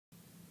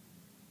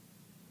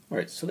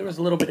Alright, so there was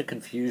a little bit of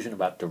confusion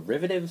about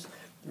derivatives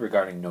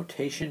regarding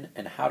notation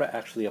and how to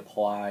actually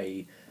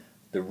apply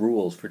the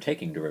rules for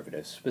taking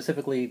derivatives.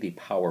 Specifically, the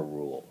power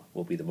rule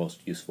will be the most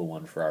useful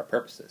one for our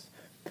purposes.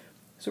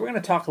 So we're going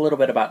to talk a little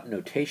bit about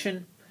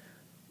notation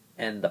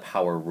and the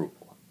power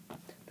rule.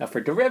 Now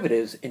for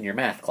derivatives in your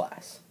math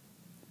class,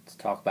 let's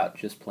talk about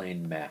just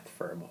plain math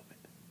for a moment.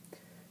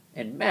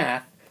 In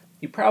math,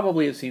 you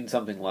probably have seen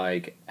something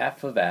like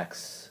f of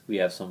x, we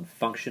have some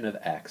function of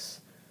x,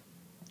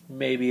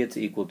 maybe it's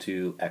equal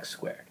to x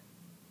squared.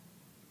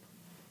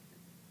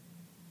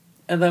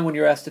 And then when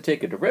you're asked to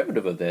take a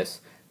derivative of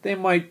this, they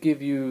might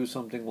give you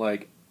something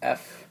like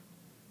f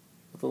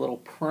with a little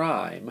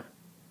prime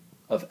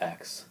of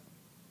x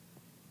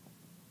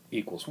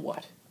equals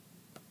what?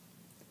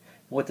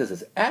 What this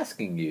is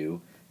asking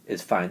you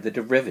is find the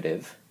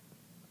derivative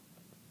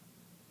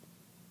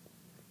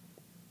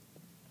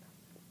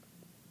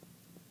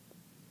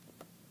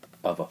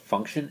of a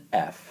function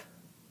f,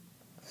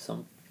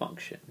 some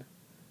function.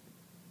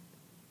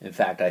 In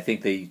fact, I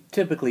think they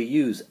typically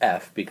use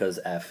f because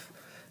f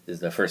is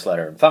the first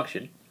letter in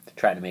function to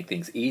try to make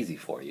things easy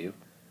for you.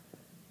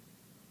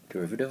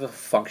 Derivative of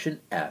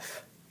function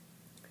f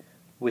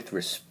with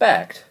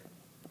respect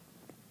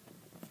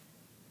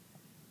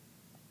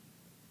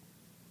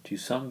to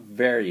some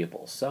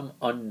variable, some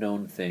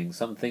unknown thing,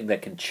 something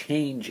that can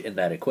change in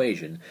that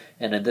equation.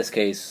 And in this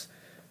case,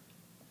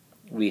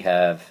 we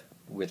have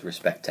with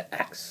respect to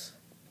x.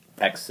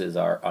 X is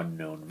our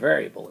unknown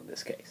variable in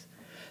this case.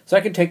 So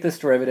I can take this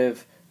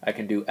derivative, I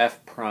can do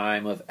f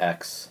prime of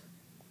x,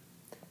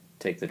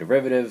 take the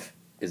derivative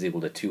is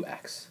equal to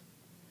 2x.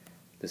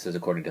 This is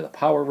according to the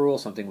power rule,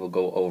 something we'll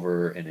go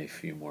over in a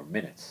few more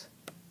minutes.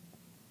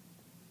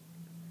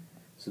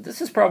 So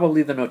this is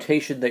probably the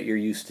notation that you're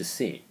used to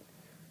seeing.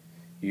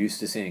 You're used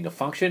to seeing a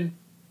function,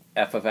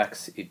 f of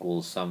x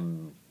equals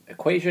some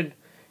equation,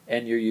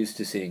 and you're used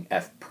to seeing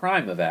f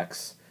prime of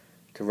x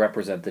to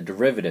represent the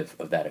derivative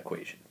of that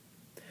equation.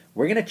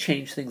 We're going to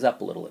change things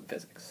up a little in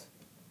physics.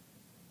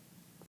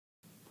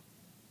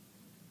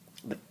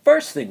 The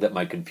first thing that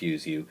might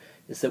confuse you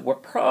is that we're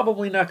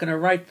probably not going to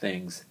write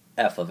things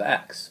f of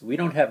x. We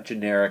don't have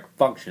generic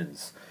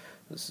functions,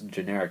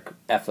 generic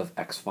f of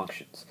x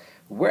functions.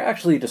 We're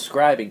actually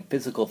describing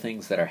physical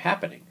things that are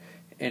happening.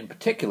 In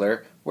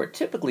particular, we're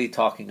typically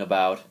talking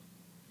about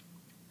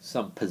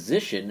some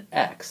position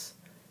x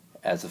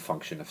as a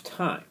function of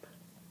time.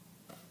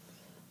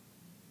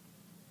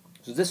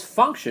 So this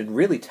function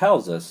really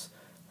tells us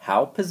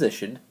how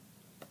position,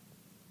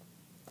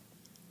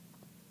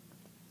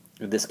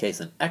 in this case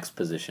an x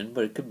position,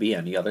 but it could be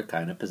any other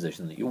kind of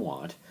position that you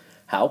want,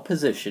 how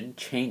position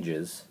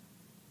changes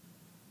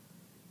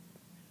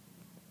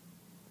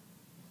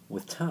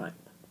with time.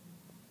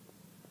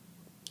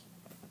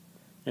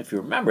 And if you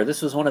remember,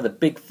 this was one of the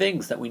big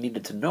things that we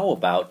needed to know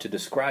about to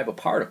describe a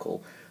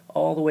particle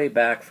all the way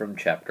back from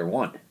chapter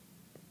 1.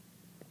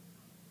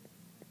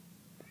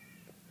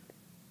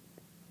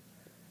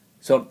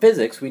 So in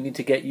physics, we need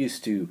to get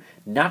used to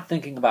not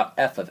thinking about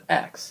f of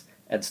x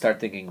and start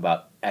thinking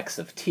about x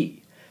of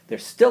t. They're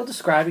still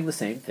describing the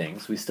same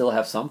things. We still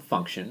have some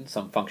function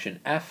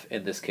f,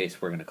 in this case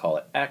we're going to call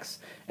it x,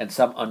 and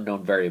some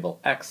unknown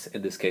variable x,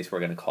 in this case we're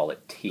going to call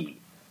it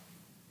t.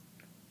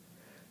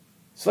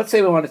 So let's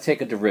say we want to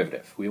take a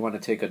derivative. We want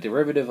to take a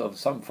derivative of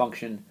some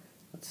function,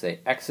 let's say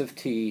x of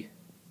t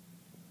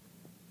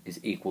is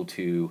equal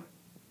to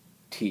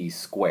t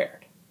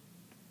squared.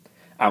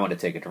 I want to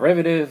take a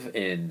derivative.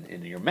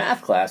 In your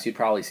math class, you'd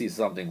probably see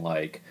something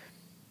like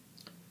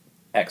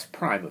x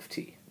prime of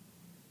t.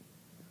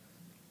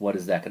 What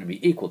is that going to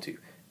be equal to?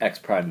 X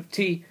prime of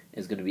t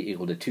is going to be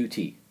equal to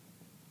 2t.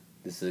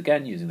 This is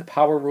again using the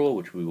power rule,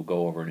 which we will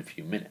go over in a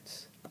few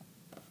minutes.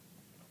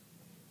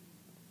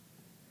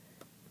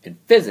 In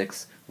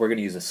physics, we're going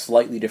to use a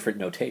slightly different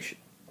notation.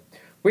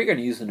 We're going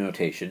to use the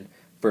notation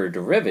for a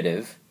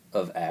derivative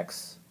of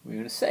x. We're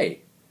going to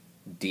say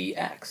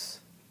dx,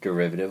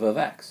 derivative of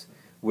x,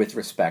 with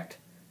respect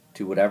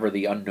to whatever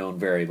the unknown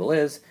variable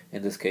is,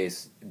 in this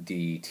case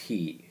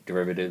dt,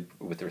 derivative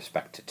with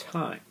respect to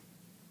time.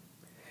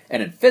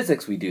 And in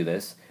physics we do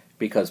this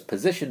because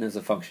position is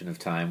a function of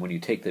time. When you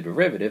take the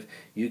derivative,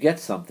 you get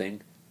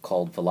something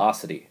called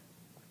velocity,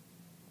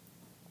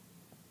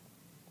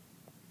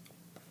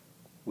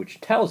 which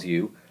tells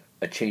you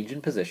a change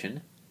in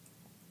position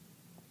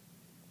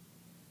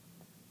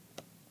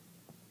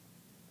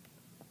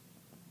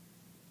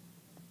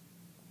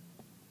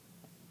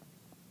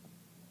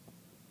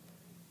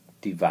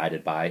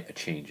divided by a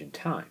change in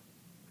time.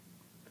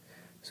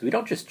 So we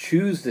don't just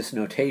choose this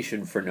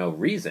notation for no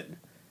reason.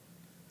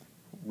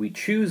 We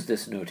choose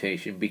this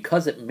notation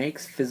because it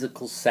makes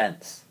physical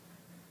sense.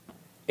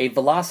 A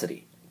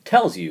velocity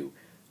tells you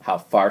how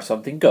far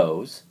something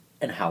goes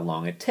and how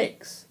long it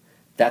takes.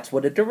 That's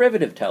what a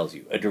derivative tells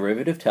you. A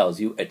derivative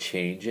tells you a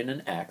change in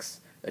an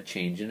x, a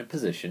change in a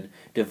position,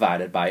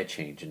 divided by a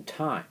change in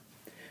time.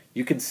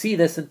 You can see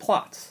this in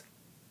plots.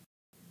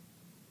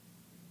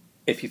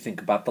 If you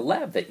think about the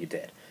lab that you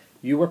did,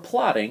 you were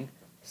plotting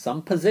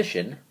some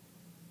position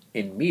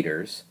in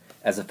meters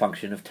as a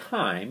function of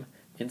time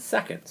in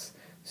seconds.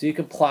 So you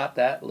can plot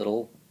that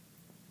little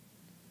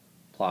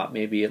plot.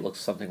 Maybe it looks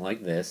something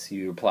like this.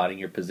 You're plotting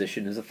your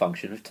position as a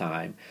function of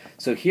time.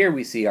 So here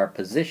we see our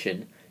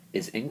position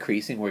is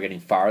increasing. We're getting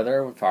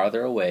farther and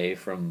farther away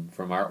from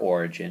our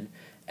origin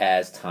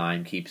as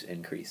time keeps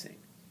increasing.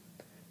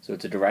 So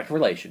it's a direct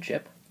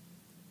relationship.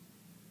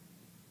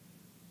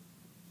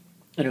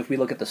 And if we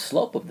look at the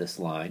slope of this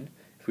line,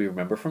 if we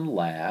remember from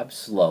lab,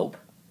 slope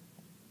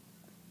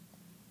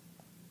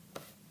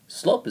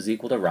is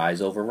equal to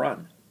rise over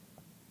run.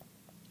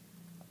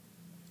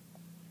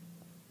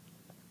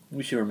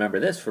 We should remember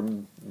this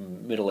from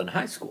middle and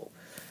high school.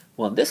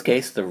 Well, in this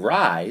case, the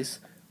rise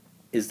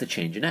is the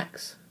change in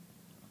x.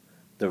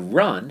 The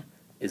run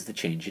is the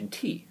change in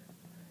t.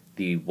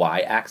 The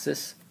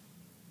y-axis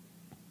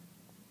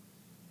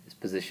is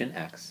position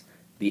x.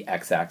 The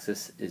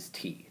x-axis is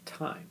t,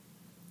 time.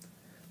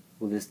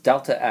 Well, this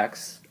delta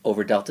x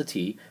over delta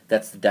t,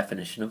 that's the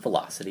definition of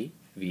velocity.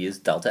 V is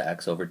delta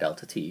x over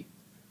delta t.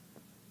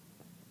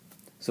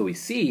 So we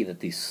see that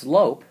the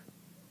slope,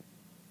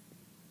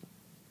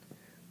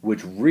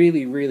 which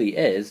really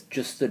is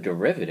just the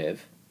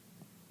derivative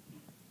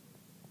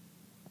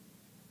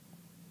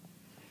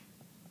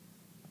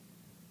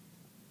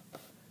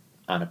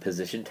on a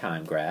position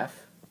time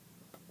graph,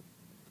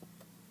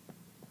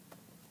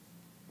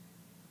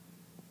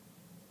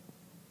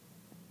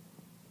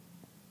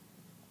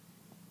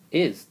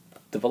 is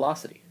the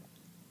velocity.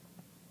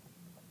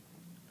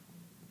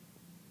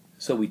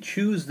 So we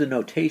choose the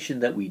notation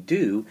that we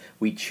do.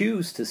 We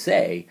choose to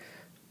say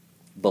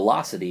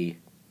velocity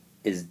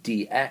is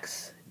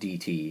dx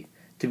dt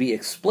to be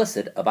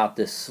explicit about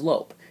this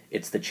slope.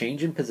 It's the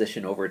change in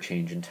position over a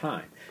change in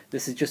time.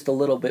 This is just a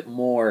little bit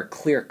more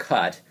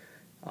clear-cut,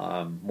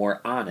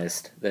 more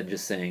honest than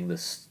just saying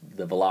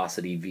the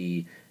velocity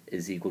v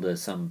is equal to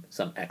some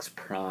x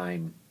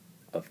prime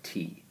of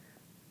t.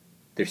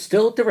 They're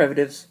still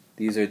derivatives.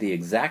 These are the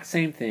exact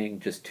same thing,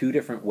 just two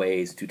different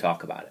ways to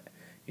talk about it.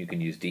 You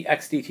can use dx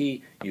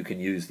dt, you can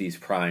use these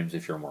primes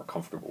if you're more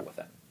comfortable with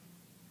it.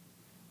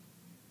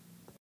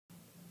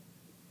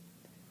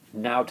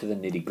 Now to the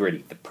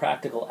nitty-gritty, the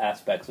practical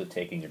aspects of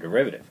taking a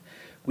derivative.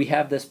 We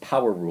have this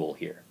power rule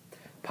here.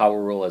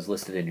 Power rule is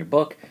listed in your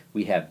book.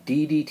 We have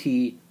d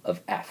dt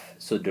of f,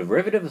 so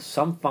derivative of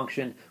some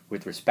function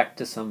with respect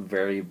to some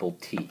variable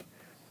t.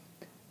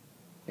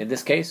 In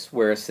this case,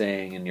 we're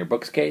saying, in your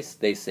book's case,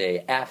 they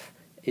say f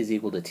is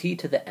equal to t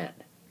to the n.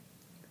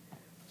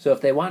 So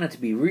if they wanted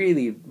to be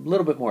really a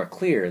little bit more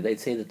clear, they'd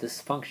say that this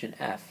function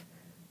f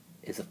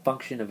is a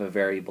function of a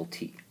variable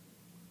t.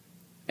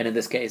 And in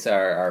this case,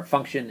 our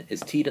function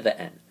is t to the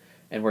n.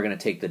 And we're going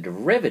to take the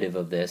derivative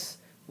of this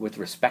with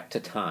respect to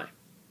time,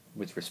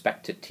 with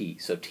respect to t.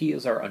 So t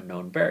is our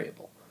unknown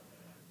variable.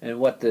 And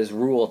what this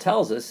rule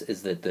tells us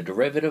is that the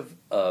derivative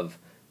of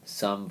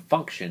some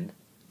function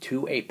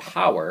to a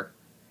power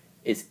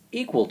is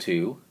equal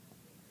to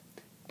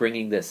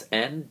bringing this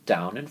n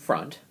down in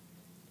front,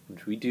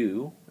 which we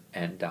do,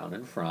 n down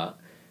in front.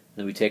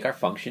 Then we take our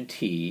function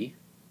t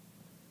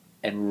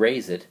and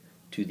raise it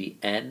to the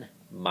n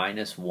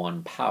minus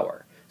 1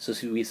 power. So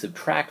we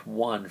subtract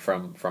 1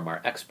 from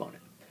our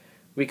exponent.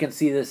 We can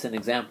see this in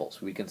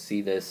examples. We can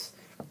see this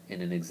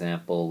in an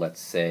example.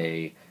 Let's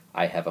say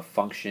I have a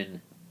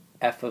function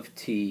f of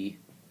t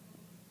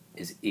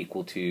is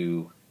equal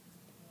to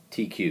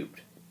t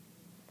cubed.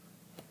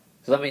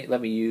 So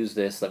let me use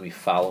this. Let me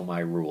follow my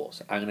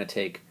rules. I'm going to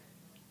take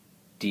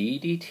d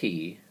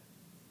dt,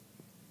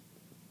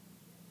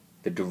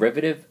 the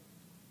derivative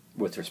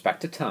with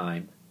respect to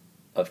time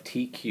of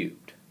t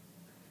cubed.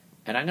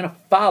 And I'm going to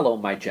follow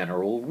my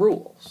general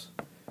rules.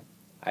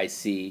 I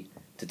see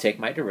to take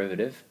my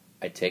derivative,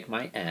 I take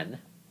my n,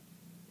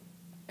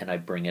 and I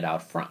bring it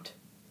out front.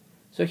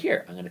 So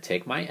here, I'm going to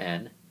take my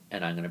n,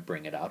 and I'm going to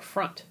bring it out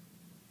front.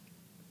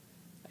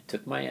 I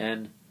took my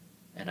n,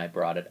 and I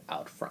brought it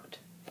out front.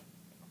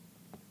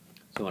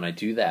 So when I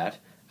do that,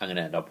 I'm going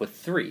to end up with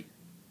 3.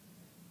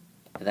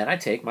 And then I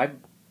take my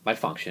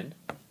function,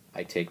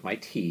 I take my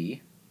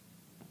t,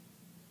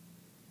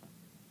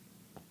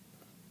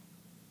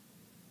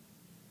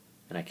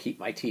 and I keep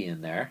my t in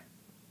there.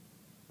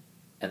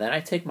 And then I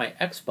take my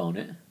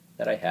exponent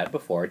that I had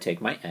before, I take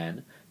my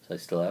n, so I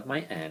still have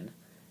my n,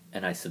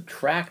 and I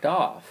subtract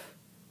off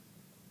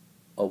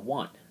a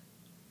 1.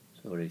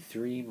 So go to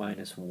 3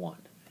 minus 1.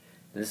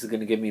 And this is going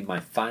to give me my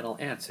final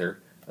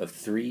answer of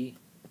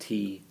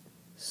 3t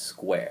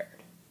squared.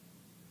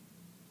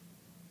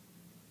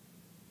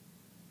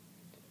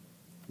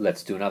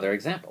 Let's do another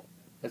example.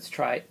 Let's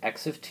try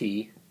x of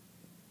t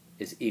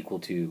is equal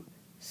to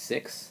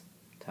 6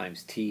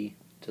 times t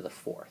to the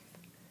 4th.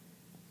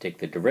 Take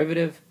the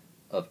derivative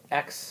of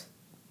x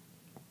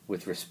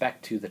with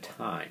respect to the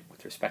time,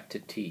 with respect to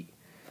t.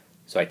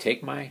 So I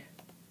take my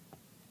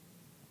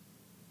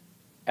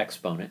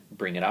exponent,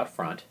 bring it out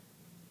front,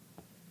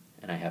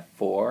 and I have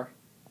 4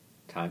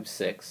 times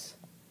 6.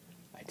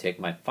 I take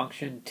my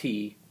function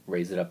t,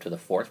 raise it up to the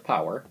 4th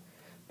power,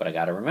 but I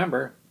got to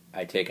remember,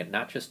 I take it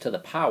not just to the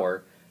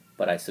power,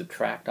 but I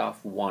subtract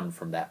off 1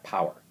 from that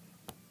power.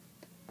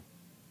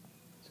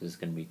 this is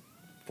going to be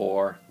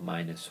 4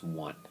 minus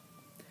 1.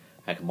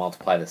 I can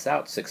multiply this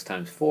out. 6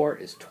 times 4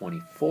 is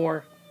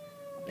 24.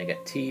 I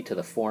get t to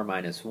the 4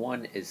 minus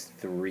 1 is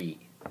 3.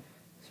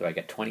 So I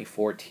get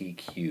 24t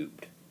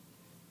cubed.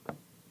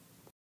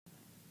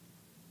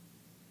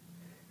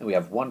 And we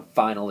have one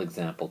final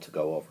example to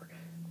go over.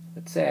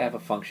 Let's say I have a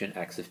function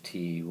x of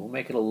t. We'll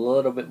make it a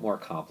little bit more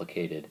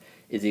complicated.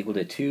 Is equal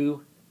to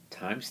 2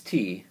 times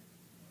t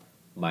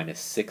minus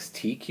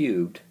 6t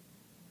cubed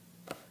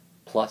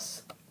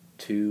plus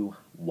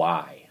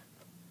 2y.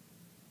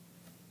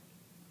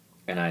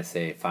 And I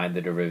say find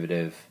the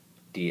derivative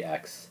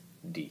dx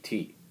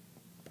dt,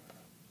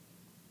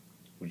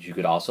 which you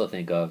could also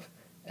think of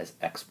as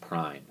x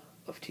prime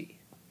of t.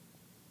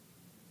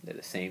 They're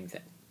the same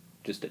thing,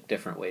 just a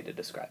different way to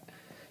describe it.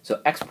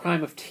 So x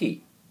prime of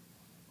t,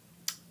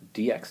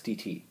 dx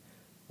dt.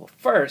 Well,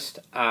 first,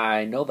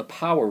 I know the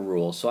power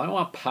rule, so I don't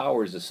want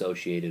powers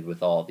associated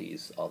with all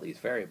these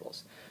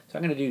variables. So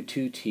I'm going to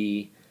do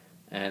 2t,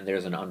 and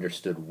there's an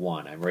understood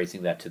 1. I'm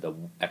raising that to the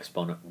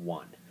exponent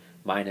 1,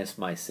 minus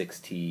my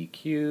 6t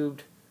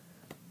cubed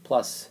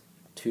plus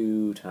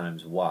 2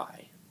 times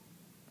y.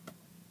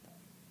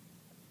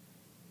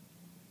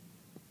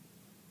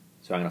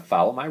 So I'm going to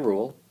follow my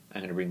rule.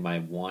 I'm going to bring my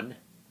 1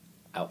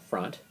 out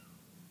front.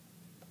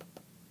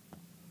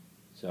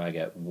 So I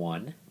get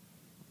 1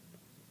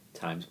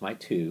 times my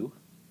 2.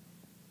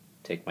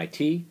 Take my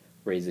t,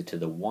 raise it to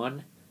the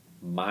 1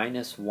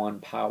 minus 1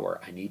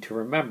 power. I need to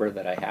remember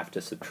that I have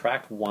to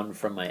subtract 1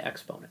 from my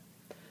exponent.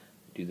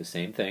 Do the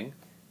same thing.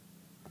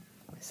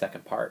 My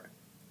second part.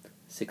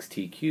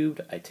 6t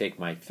cubed, I take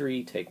my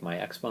 3, take my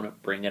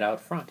exponent, bring it out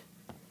front.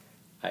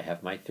 I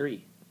have my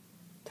 3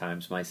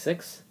 times my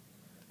 6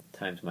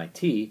 times my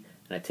t,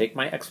 and I take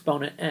my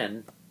exponent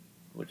n,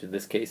 which in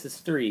this case is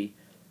 3,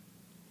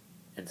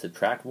 and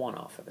subtract 1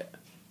 off of it.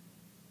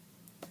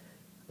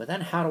 But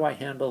then how do I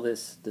handle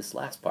this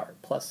last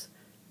part? Plus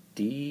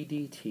d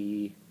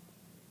dt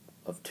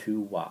of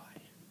 2y.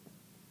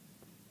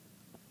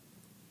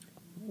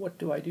 What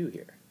do I do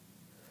here?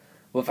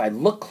 Well, if I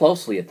look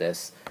closely at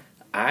this,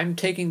 I'm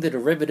taking the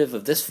derivative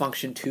of this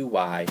function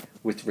 2y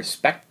with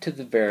respect to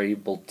the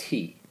variable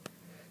t.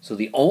 So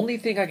the only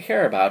thing I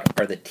care about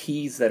are the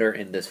t's that are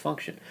in this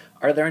function.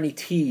 Are there any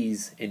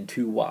t's in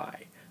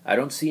 2y? I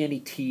don't see any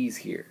t's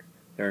here.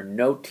 There are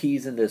no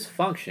t's in this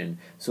function,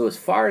 so as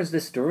far as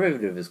this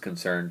derivative is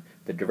concerned,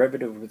 the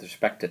derivative with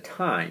respect to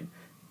time,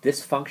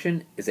 this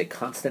function is a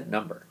constant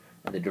number,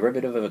 and the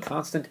derivative of a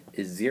constant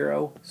is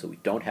 0, so we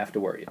don't have to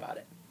worry about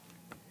it.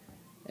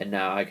 And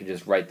now I can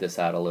just write this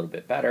out a little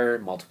bit better,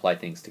 multiply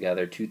things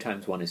together. 2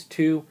 times 1 is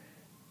 2,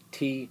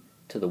 t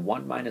to the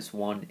 1 minus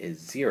 1 is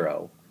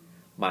 0,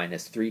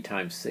 minus 3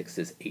 times 6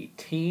 is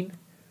 18,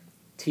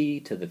 t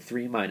to the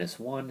 3 minus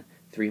 1,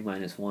 3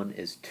 minus 1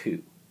 is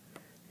 2.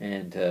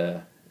 And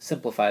to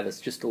simplify this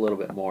just a little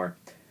bit more,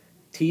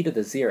 t to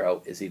the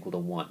 0 is equal to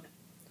 1.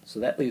 So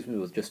that leaves me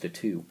with just a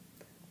 2,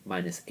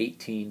 minus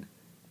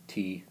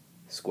 18t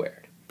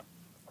squared.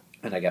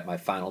 And I get my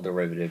final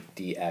derivative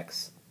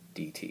dx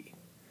dt,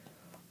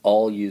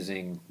 all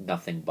using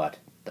nothing but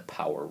the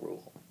power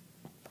rule.